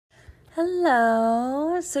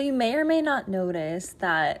Hello. So you may or may not notice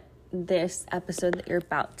that this episode that you're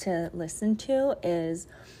about to listen to is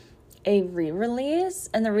a re-release.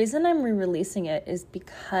 And the reason I'm re-releasing it is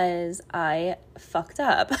because I fucked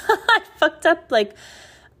up. I fucked up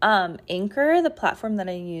Anchor, the platform that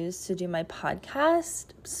I use to do my podcast.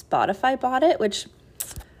 Spotify bought it, which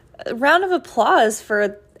a round of applause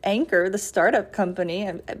for Anchor, the startup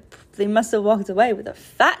company. They must have walked away with a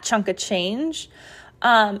fat chunk of change.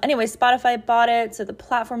 Anyway, Spotify bought it, so the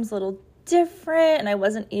platform's a little different, and I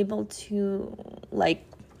wasn't able to,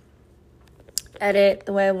 edit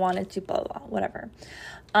the way I wanted to, blah, blah, blah, whatever.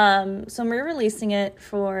 So I'm re-releasing it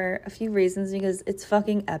for a few reasons, because it's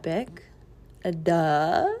fucking epic.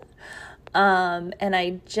 Duh. And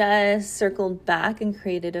I just circled back and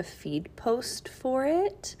created a feed post for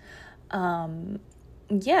it. And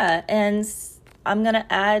I'm going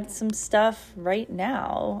to add some stuff right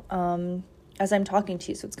now, as I'm talking to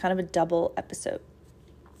you. So it's kind of a double episode.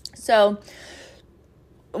 So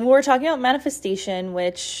we're talking about manifestation,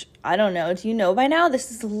 which I don't know. Do you know by now?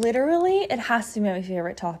 This is literally, it has to be my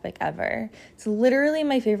favorite topic ever. It's literally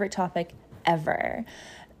my favorite topic ever.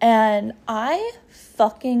 And I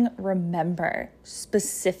fucking remember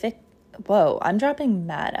I'm dropping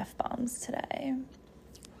mad F-bombs today.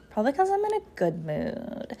 Probably because I'm in a good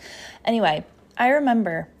mood. Anyway, I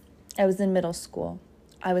remember I was in middle school.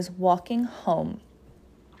 I was walking home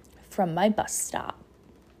from my bus stop,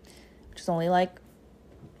 which is only like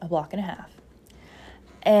a block and a half.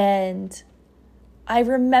 And I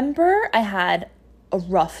remember I had a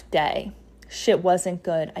rough day. Shit wasn't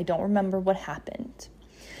good. I don't remember what happened.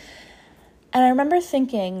 And I remember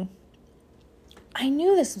thinking, I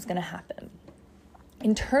knew this was going to happen.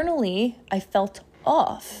 Internally, I felt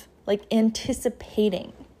off, like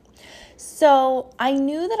anticipating. So I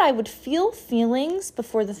knew that I would feel feelings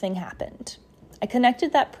before the thing happened. I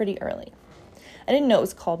connected that pretty early. I didn't know it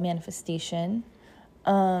was called manifestation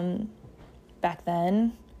back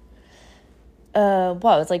then. It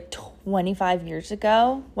was like 25 years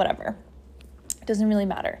ago, whatever. It doesn't really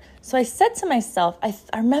matter. So I said to myself, I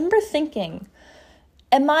remember thinking,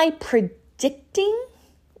 am I predicting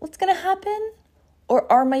what's going to happen?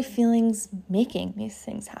 Or are my feelings making these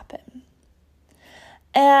things happen?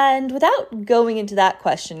 And without going into that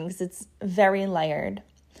question, because it's very layered,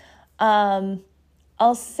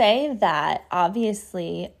 I'll say that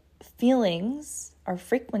obviously feelings are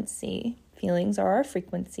frequency. Feelings are our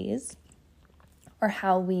frequencies, or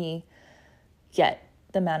how we get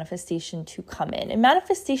the manifestation to come in. And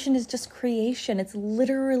manifestation is just creation. It's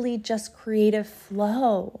literally just creative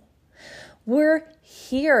flow. We're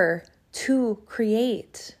here to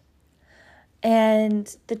create.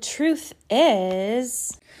 And the truth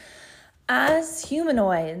is, as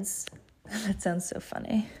humanoids, that sounds so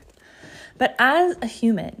funny, but as a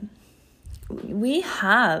human, we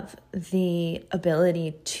have the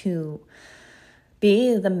ability to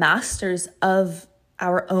be the masters of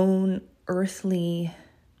our own earthly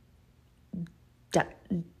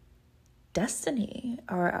destiny,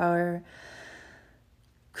 our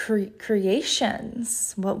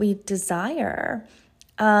creations, what we desire.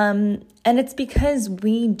 And it's because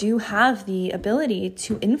we do have the ability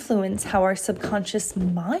to influence how our subconscious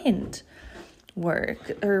mind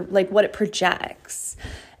works, or like what it projects.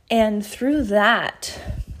 And through that,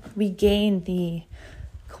 we gain the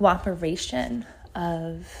cooperation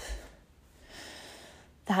of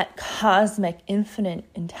that cosmic infinite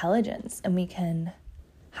intelligence, and we can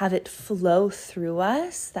have it flow through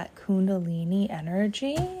us, that Kundalini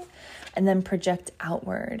energy, and then project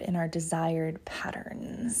outward in our desired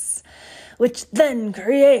patterns, which then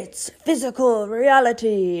creates physical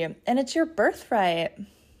reality. And it's your birthright.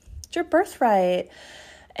 It's your birthright.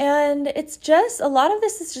 And it's just, a lot of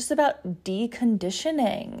this is just about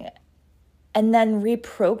deconditioning and then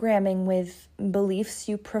reprogramming with beliefs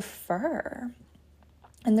you prefer.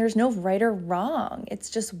 And there's no right or wrong. It's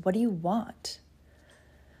just, what do you want?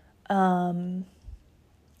 So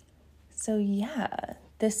yeah,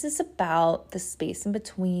 this is about the space in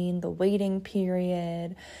between, the waiting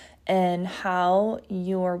period, and how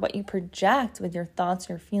what you project with your thoughts,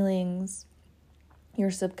 your feelings,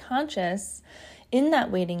 your subconscious in that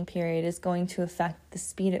waiting period is going to affect the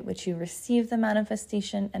speed at which you receive the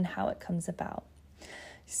manifestation and how it comes about.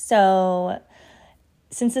 So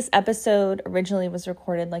since this episode originally was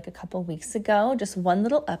recorded like a couple weeks ago, just one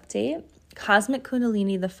little update. Cosmic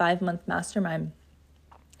Kundalini, the 5-month mastermind,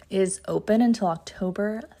 is open until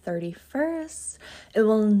October 31st. It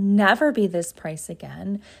will never be this price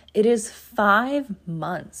again. It is 5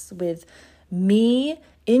 months with me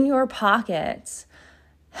in your pocket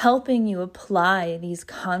helping you apply these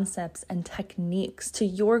concepts and techniques to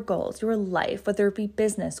your goals, your life, whether it be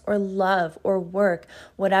business or love or work,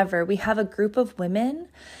 whatever. We have a group of women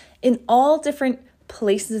in all different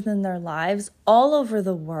places in their lives, all over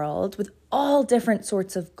the world, with all different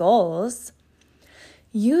sorts of goals,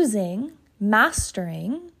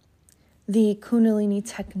 mastering the Kundalini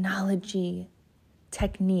technology,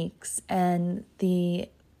 techniques, and the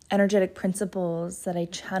energetic principles that I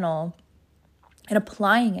channel, and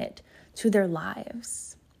applying it to their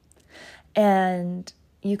lives. And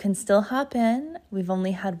you can still hop in. We've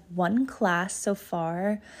only had one class so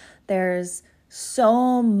far. There's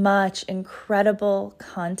so much incredible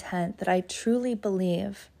content that I truly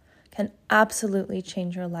believe can absolutely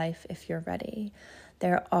change your life if you're ready.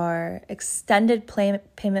 There are extended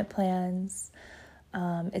payment plans.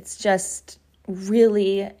 It's just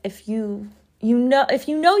really, if you know,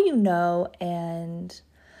 and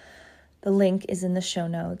the link is in the show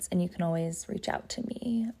notes, and you can always reach out to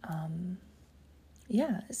me.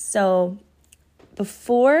 So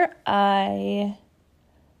before I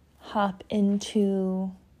hop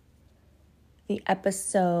into the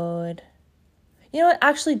episode, you know what?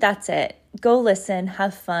 Actually, that's it. Go listen,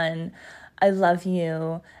 have fun. I love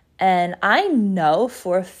you. And I know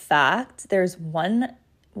for a fact there's one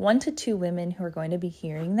to two women who are going to be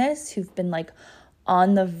hearing this who've been like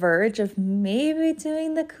on the verge of maybe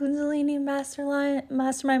doing the Kundalini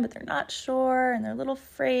mastermind, but they're not sure, and they're a little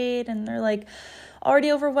afraid, and they're like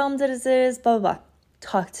already overwhelmed as it is, blah, blah, blah.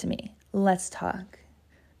 Talk to me. Let's talk.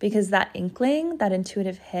 Because that inkling, that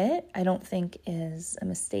intuitive hit, I don't think is a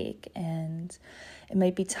mistake. And it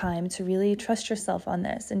might be time to really trust yourself on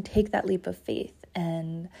this and take that leap of faith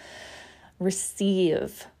and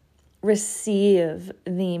receive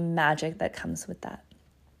the magic that comes with that.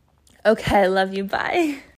 Okay, I love you.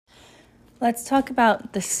 Bye. Let's talk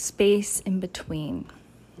about the space in between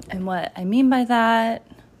and what I mean by that,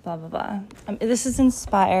 blah, blah, blah. This is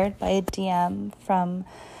inspired by a DM from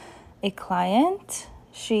a client.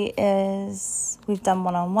 We've done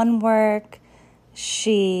one-on-one work.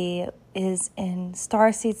 She is in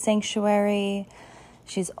Starseed Sanctuary.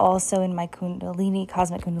 She's also in my Cosmic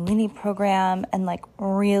Kundalini program, and like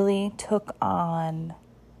really took on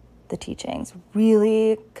the teachings,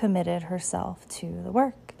 really committed herself to the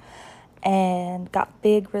work, and got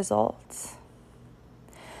big results.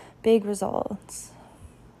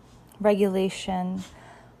 Regulation,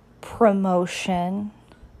 promotion,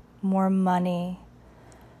 more money,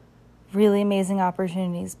 really amazing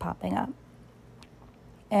opportunities popping up.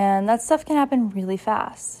 And that stuff can happen really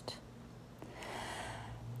fast.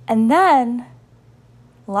 And then,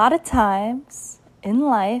 a lot of times in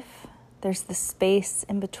life, there's the space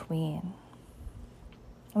in between.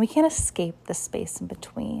 And we can't escape the space in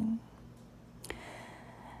between.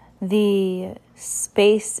 The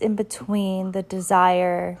space in between the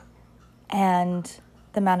desire and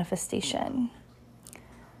the manifestation.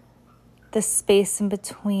 The space in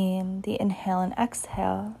between the inhale and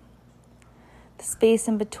exhale. The space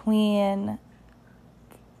in between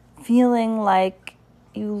feeling like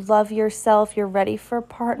you love yourself, you're ready for a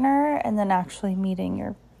partner, and then actually meeting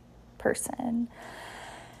your person.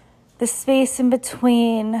 The space in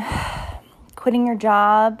between quitting your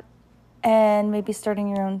job and maybe starting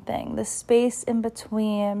your own thing. The space in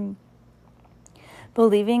between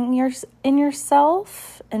believing in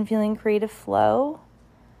yourself and feeling creative flow,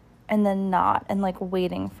 and then not, and like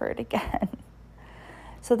waiting for it again.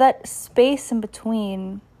 So that space in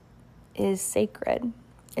between is sacred.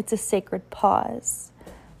 It's a sacred pause.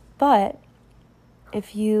 But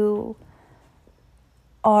if you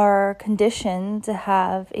are conditioned to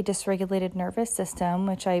have a dysregulated nervous system,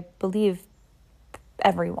 which I believe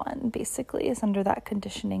everyone basically is under that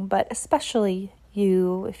conditioning, but especially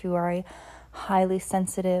you, if you are a highly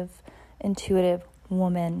sensitive, intuitive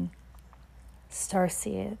woman,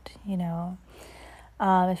 starseed,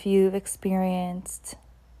 if you've experienced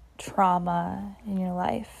trauma in your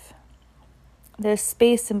life, there's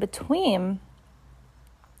space in between.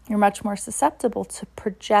 You're much more susceptible to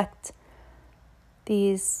project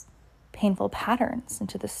these painful patterns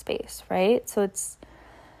into the space, right? So it's,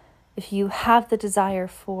 if you have the desire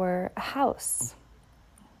for a house,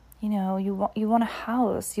 you want a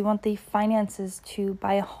house, you want the finances to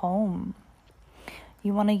buy a home,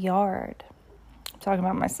 you want a yard. I'm talking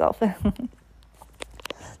about myself.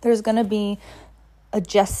 There's going to be a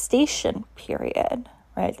gestation period,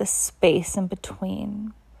 right? The space in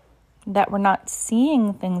between, that we're not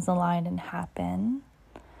seeing things align and happen,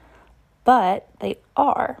 but they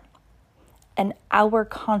are. And our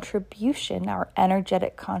contribution, our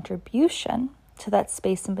energetic contribution to that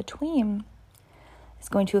space in between is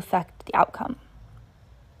going to affect the outcome.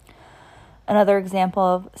 Another example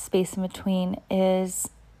of space in between is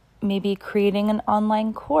maybe creating an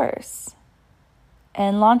online course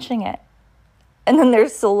and launching it. And then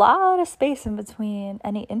there's a lot of space in between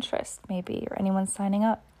any interest maybe, or anyone signing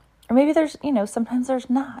up. Or maybe there's, sometimes there's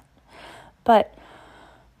not. But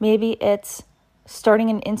maybe it's starting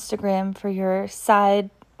an Instagram for your side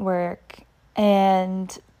work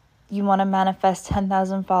and you want to manifest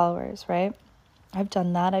 10,000 followers, right? I've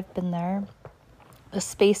done that. I've been there. The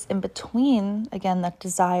space in between, again, that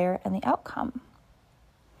desire and the outcome.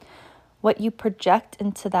 What you project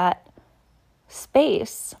into that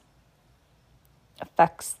space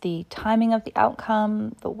affects the timing of the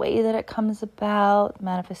outcome, the way that it comes about,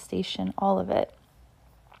 manifestation, all of it.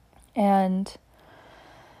 And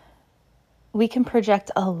we can project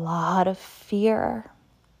a lot of fear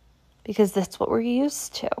because that's what we're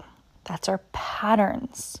used to. That's our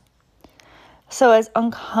patterns. So as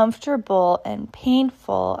uncomfortable and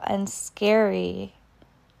painful and scary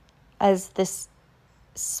as this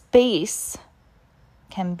space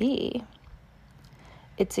can be,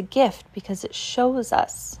 it's a gift because it shows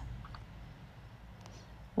us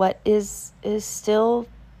what is still,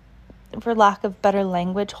 for lack of better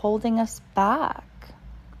language, holding us back.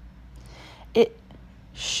 It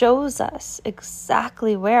shows us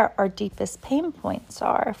exactly where our deepest pain points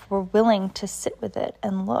are if we're willing to sit with it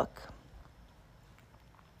and look.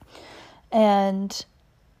 And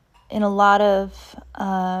in a lot of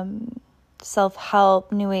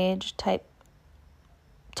self-help, new age type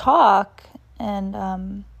talk, and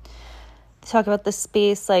talk about the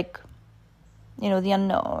space like, the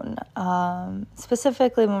unknown.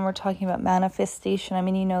 Specifically when we're talking about manifestation,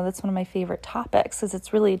 that's one of my favorite topics because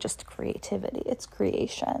it's really just creativity. It's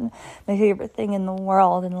creation. My favorite thing in the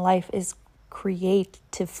world and life is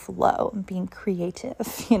creative flow and being creative,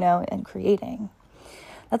 and creating.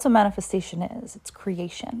 That's what manifestation is. It's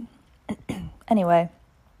creation. Anyway,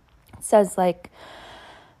 it says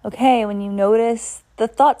okay, when you notice the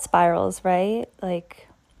thought spirals, right? Okay,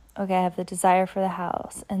 I have the desire for the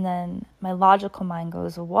house. And then my logical mind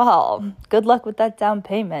goes, well, good luck with that down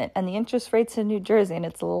payment and the interest rates in New Jersey. And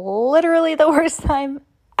it's literally the worst time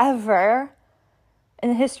ever in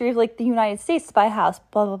the history of the United States to buy a house,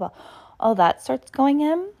 blah, blah, blah. All that starts going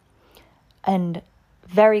in. And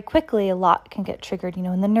very quickly, a lot can get triggered,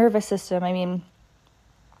 in the nervous system.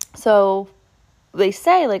 So they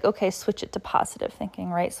say okay, switch it to positive thinking,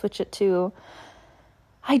 right? Switch it to,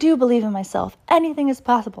 I do believe in myself. Anything is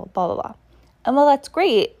possible, blah, blah, blah. And well, that's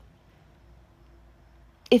great.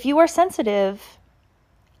 If you are sensitive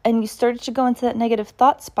and you started to go into that negative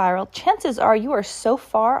thought spiral, chances are you are so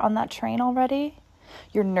far on that train already.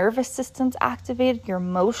 Your nervous system's activated, your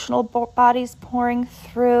emotional body's pouring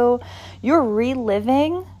through. You're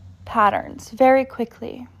reliving patterns very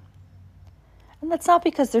quickly. And that's not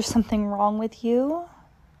because there's something wrong with you.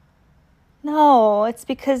 No, it's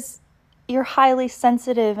because you're highly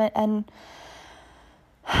sensitive and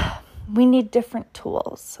we need different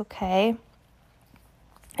tools, okay?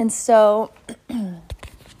 And so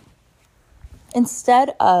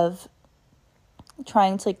instead of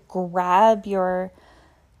trying to grab your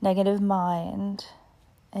negative mind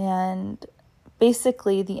and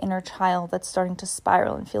basically the inner child that's starting to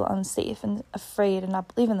spiral and feel unsafe and afraid and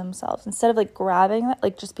not believe in themselves, instead of grabbing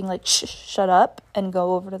that, just being shut up and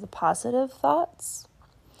go over to the positive thoughts,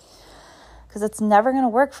 because it's never going to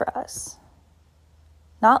work for us,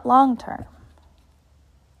 not long term.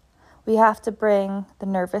 We have to bring the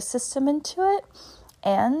nervous system into it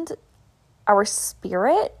and our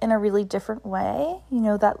spirit in a really different way,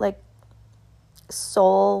 that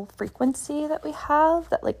soul frequency that we have,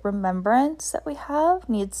 that remembrance that we have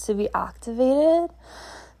needs to be activated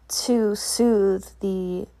to soothe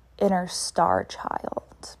the inner star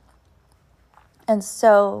child. And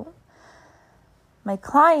so my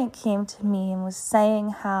client came to me and was saying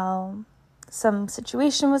how some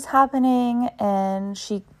situation was happening and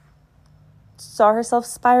she saw herself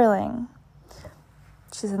spiraling.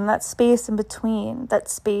 She's in that space in between, that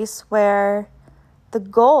space where the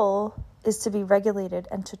goal is to be regulated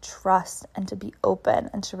and to trust and to be open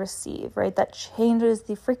and to receive, right? That changes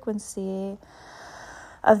the frequency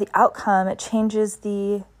of the outcome. It changes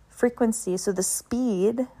the frequency, so the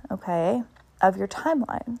speed, okay, of your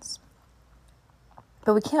timelines.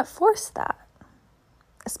 But we can't force that,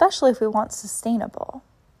 especially if we want sustainable.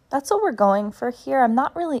 That's what we're going for here. I'm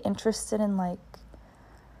not really interested in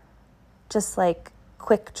just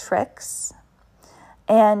quick tricks.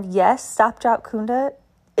 And yes, Stop Drop Kunda,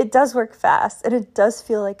 it does work fast and it does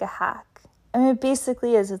feel like a hack. It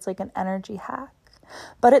basically is. It's an energy hack,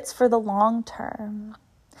 but it's for the long term.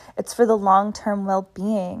 It's for the long-term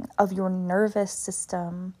well-being of your nervous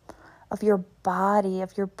system, of your body,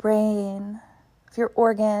 of your brain, of your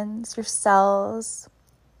organs, your cells.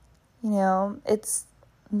 It's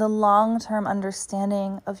the long-term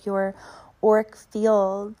understanding of your auric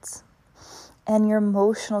fields and your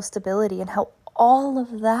emotional stability and how all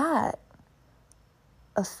of that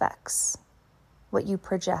affects what you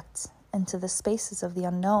project into the spaces of the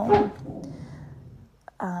unknown.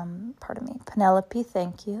 Pardon me. Penelope,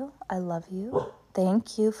 thank you. I love you.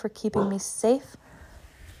 Thank you for keeping me safe.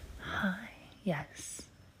 Hi. Yes.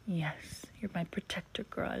 You're my protector,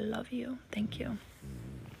 girl. I love you. Thank you.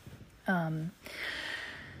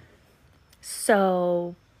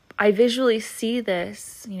 So I visually see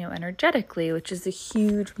this, energetically, which is a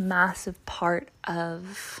huge, massive part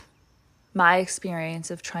of my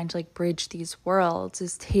experience of trying to bridge these worlds,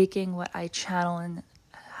 is taking what I channel and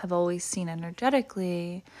have always seen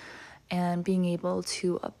energetically and being able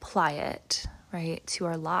to apply it, right, to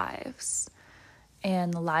our lives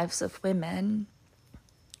and the lives of women.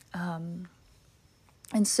 And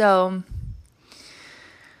so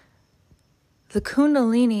the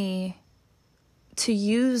Kundalini, to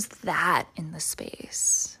use that in the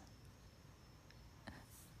space,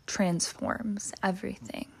 transforms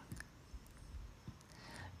everything.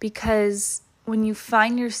 Because when you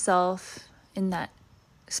find yourself in that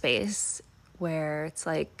space where it's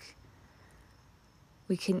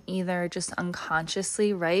we can either just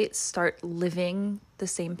unconsciously, right, start living the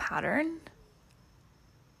same pattern,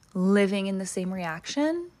 living in the same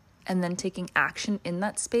reaction, and then taking action in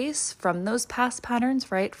that space from those past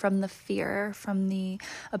patterns, right, from the fear, from the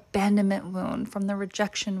abandonment wound, from the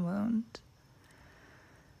rejection wound.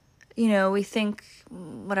 We think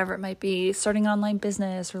whatever it might be, starting an online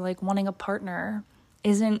business or wanting a partner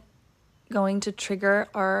isn't going to trigger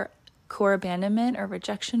our core abandonment or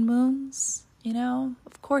rejection wounds.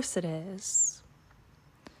 Of course it is.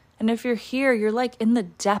 And if you're here, you're in the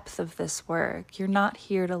depth of this work. You're not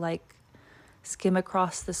here to skim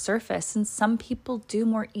across the surface. And some people do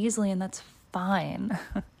more easily, and that's fine.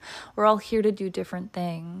 We're all here to do different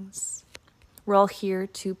things. We're all here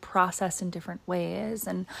to process in different ways.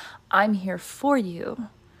 And I'm here for you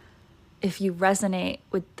if you resonate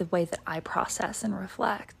with the way that I process and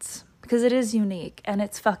reflect. Because it is unique, and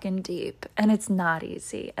it's fucking deep, and it's not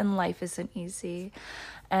easy, and life isn't easy.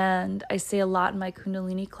 And I say a lot in my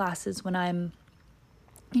Kundalini classes when I'm,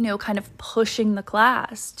 kind of pushing the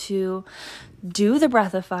class to do the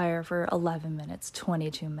breath of fire for 11 minutes,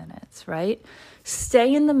 22 minutes, right?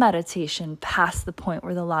 Stay in the meditation past the point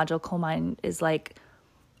where the logical mind is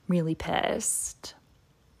really pissed,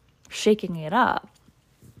 shaking it up.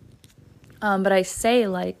 But I say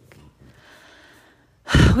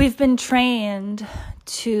we've been trained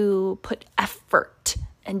to put effort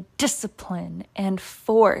and discipline and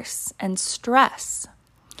force and stress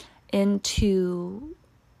into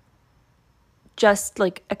just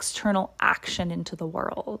external action into the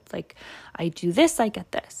world. I do this, I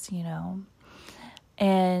get this,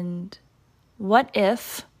 And what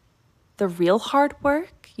if the real hard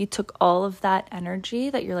work, you took all of that energy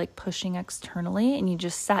that you're pushing externally and you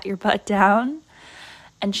just sat your butt down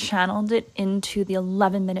and channeled it into the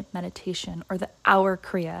 11-minute meditation or the hour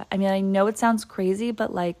Kriya? I mean, I know it sounds crazy,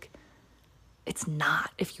 but it's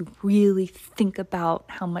not. If you really think about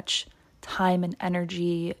how much time and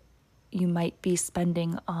energy you might be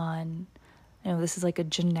spending on, I know this is a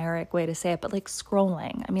generic way to say it, but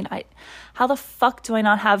scrolling. I mean, how the fuck do I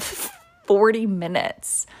not have 40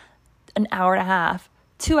 minutes, an hour and a half,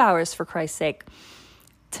 2 hours for Christ's sake,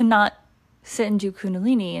 to not sit and do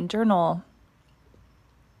Kundalini and journal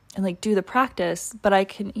and do the practice? But I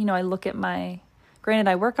can, I look at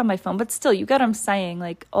granted I work on my phone, but still, you get what I'm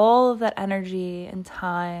saying, all of that energy and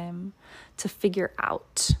time to figure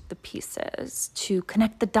out the pieces, to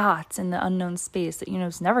connect the dots in the unknown space that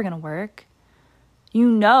is never going to work.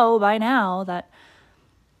 By now that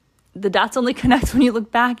the dots only connect when you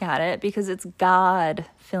look back at it, because it's God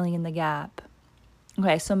filling in the gap.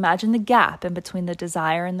 Okay, so imagine the gap in between the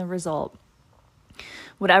desire and the result,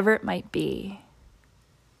 whatever it might be.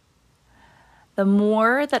 The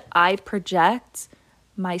more that I project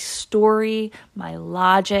my story, my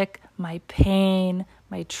logic, my pain,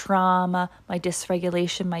 my trauma, my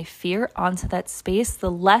dysregulation, my fear onto that space,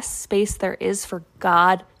 the less space there is for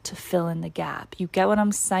God to fill in the gap. You get what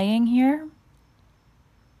I'm saying here?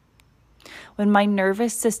 When my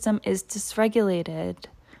nervous system is dysregulated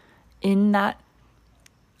in that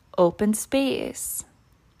open space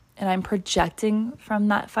and I'm projecting from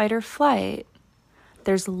that fight or flight,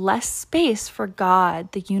 there's less space for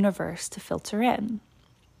God, the universe, to filter in.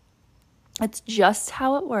 It's just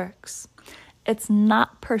how it works. It's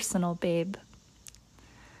not personal, babe.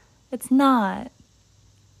 It's not.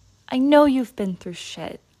 I know you've been through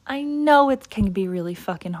shit. I know it can be really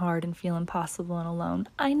fucking hard and feel impossible and alone.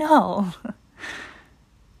 I know.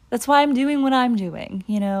 That's why I'm doing what I'm doing,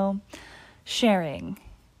 sharing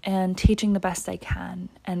and teaching the best I can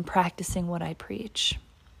and practicing what I preach.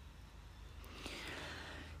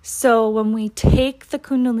 So when we take the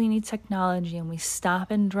Kundalini technology and we stop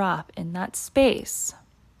and drop in that space,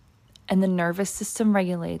 and the nervous system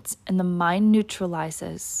regulates and the mind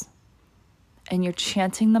neutralizes, and you're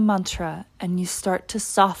chanting the mantra and you start to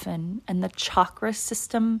soften and the chakra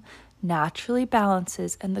system naturally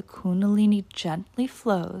balances and the Kundalini gently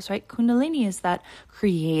flows, right? Kundalini is that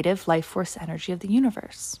creative life force energy of the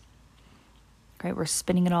universe, right? We're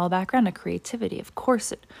spinning it all back around to creativity. Of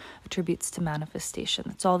course, it attributes to manifestation.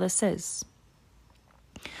 That's all this is.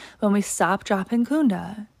 When we stop, drop, and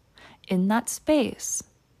Kunda in that space,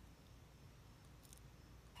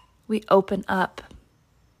 we open up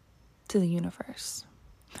to the universe.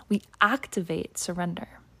 We activate surrender.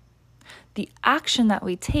 The action that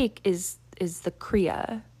we take is the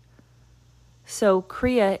Kriya. So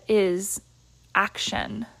Kriya is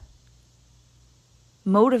action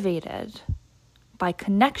motivated by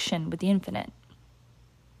connection with the infinite.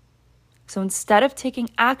 So instead of taking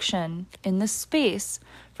action in this space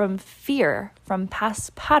from fear, from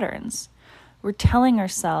past patterns, we're telling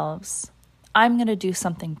ourselves, I'm going to do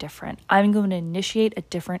something different. I'm going to initiate a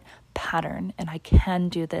different pattern, and I can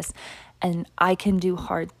do this, and I can do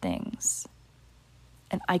hard things,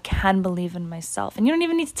 and I can believe in myself. And you don't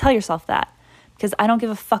even need to tell yourself that, because I don't give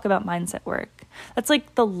a fuck about mindset work. That's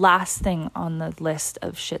like the last thing on the list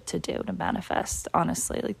of shit to do to manifest,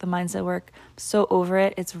 honestly. Like the mindset work, I'm so over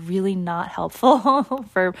it. It's really not helpful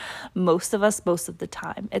for most of us most of the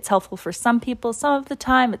time. It's helpful for some people some of the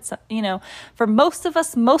time. It's, for most of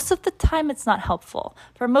us most of the time, it's not helpful.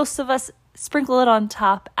 For most of us, sprinkle it on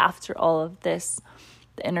top after all of this,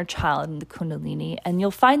 the inner child and the Kundalini, and you'll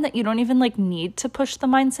find that you don't even need to push the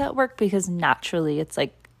mindset work, because naturally it's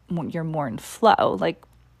you're more in flow.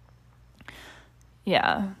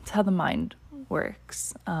 It's how the mind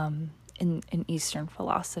works in Eastern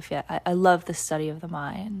philosophy. I love the study of the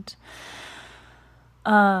mind.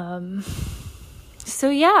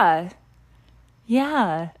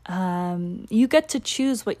 You get to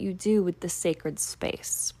choose what you do with the sacred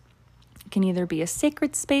space. It can either be a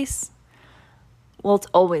sacred space. Well, it's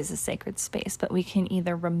always a sacred space, but we can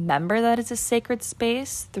either remember that it's a sacred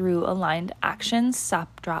space through aligned actions,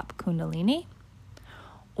 sap, drop, Kundalini,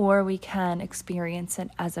 or we can experience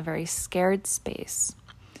it as a very scared space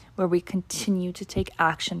where we continue to take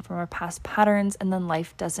action from our past patterns, and then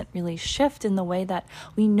life doesn't really shift in the way that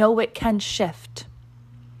we know it can shift.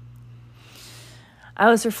 I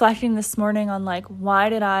was reflecting this morning on why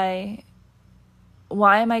did I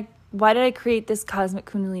create this Cosmic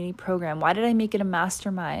Kundalini program? Why did I make it a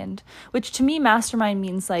mastermind? Which to me, mastermind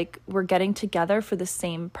means we're getting together for the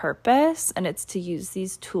same purpose, and it's to use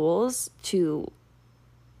these tools to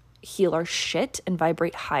heal our shit and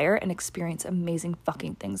vibrate higher and experience amazing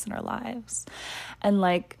fucking things in our lives. And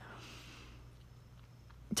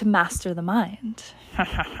to master the mind.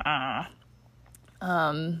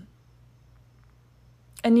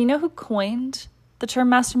 And you know who coined the term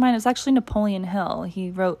mastermind? Is actually Napoleon Hill.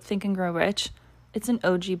 He wrote Think and Grow Rich. It's an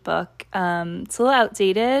OG book. It's a little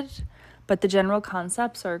outdated, but the general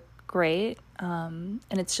concepts are great. And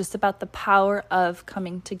it's just about the power of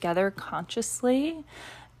coming together consciously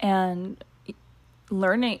and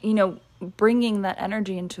learning, bringing that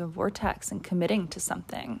energy into a vortex and committing to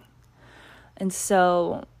something. And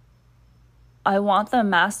so I want the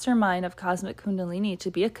mastermind of Cosmic Kundalini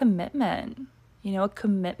to be a commitment, a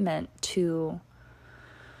commitment to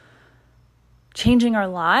changing our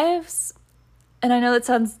lives. And I know that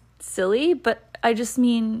sounds silly, but I just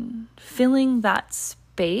mean filling that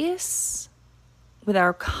space with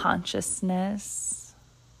our consciousness,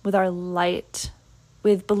 with our light,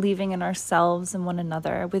 with believing in ourselves and one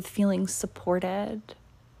another, with feeling supported.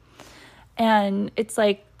 And it's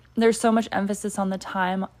there's so much emphasis all the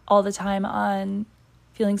time on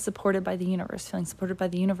feeling supported by the universe,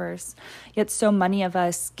 yet so many of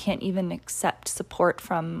us can't even accept support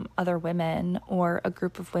from other women or a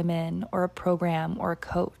group of women or a program or a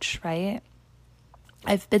coach, right?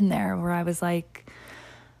 I've been there where I was I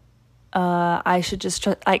should just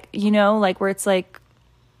trust, where it's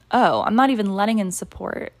oh, I'm not even letting in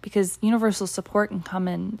support, because universal support can come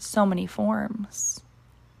in so many forms.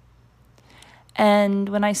 And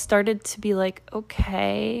when I started to be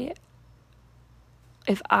okay,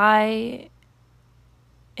 if I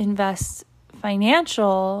invest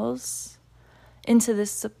financials into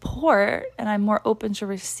this support and I'm more open to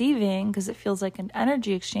receiving because it feels like an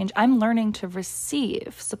energy exchange, I'm learning to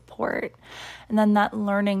receive support. And then that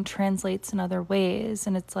learning translates in other ways.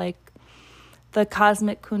 And it's like the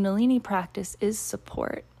cosmic Kundalini practice is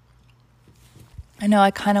support. I know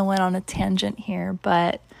I kind of went on a tangent here,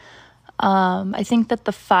 but I think that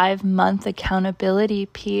the 5-month accountability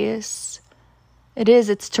piece,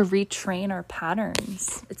 it's to retrain our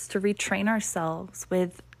patterns. It's to retrain ourselves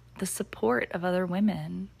with the support of other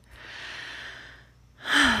women.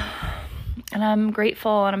 And I'm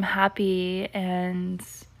grateful and I'm happy. And,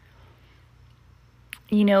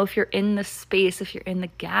 if you're in the space, if you're in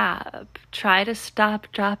the gap, try to stop,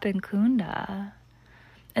 drop, and Kunda.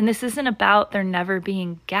 And this isn't about there never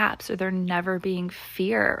being gaps or there never being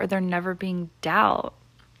fear or there never being doubt.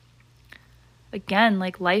 Again,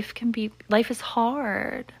 like life is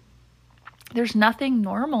hard. There's nothing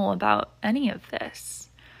normal about any of this.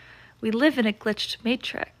 We live in a glitched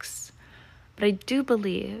matrix. But I do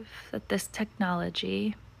believe that this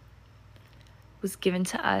technology was given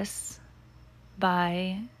to us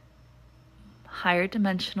by higher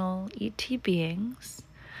dimensional ET beings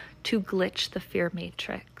to glitch the fear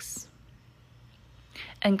matrix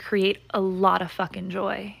and create a lot of fucking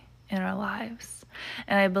joy in our lives.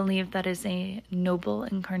 And I believe that is a noble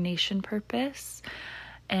incarnation purpose.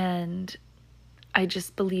 And I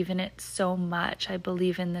just believe in it so much. I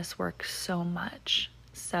believe in this work so much.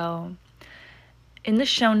 So in the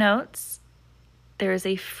show notes, there is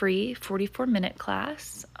a free 44-minute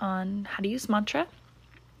class on how to use mantra.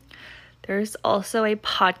 There's also a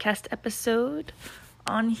podcast episode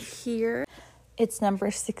on here. It's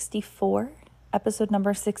number 64, episode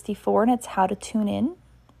number 64, and it's how to tune in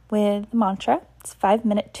with mantra. It's a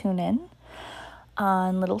 5-minute tune in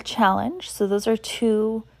on little challenge. So those are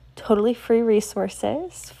 2 totally free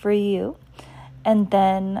resources for you. And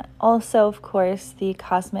then also, of course, the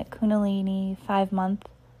Cosmic Kundalini 5-month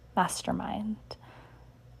mastermind.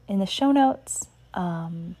 In the show notes,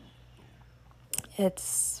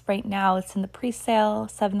 it's right now, it's in the pre-sale,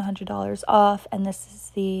 $700 off, and this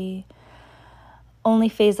is the only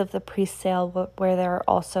phase of the pre-sale where there are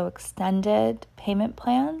also extended payment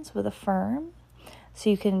plans with Affirm. So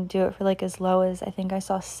you can do it for like as low as, I think I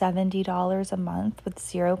saw $70 a month with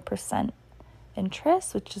 0%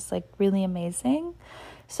 interest, which is like really amazing.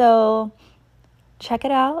 So check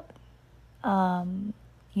it out.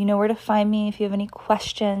 You know where to find me. If you have any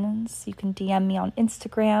questions, you can DM me on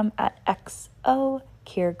Instagram at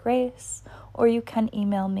XOKirGrace, or you can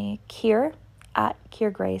email me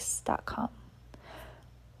Kir@kirgrace.com.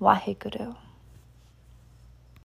 Waheguru.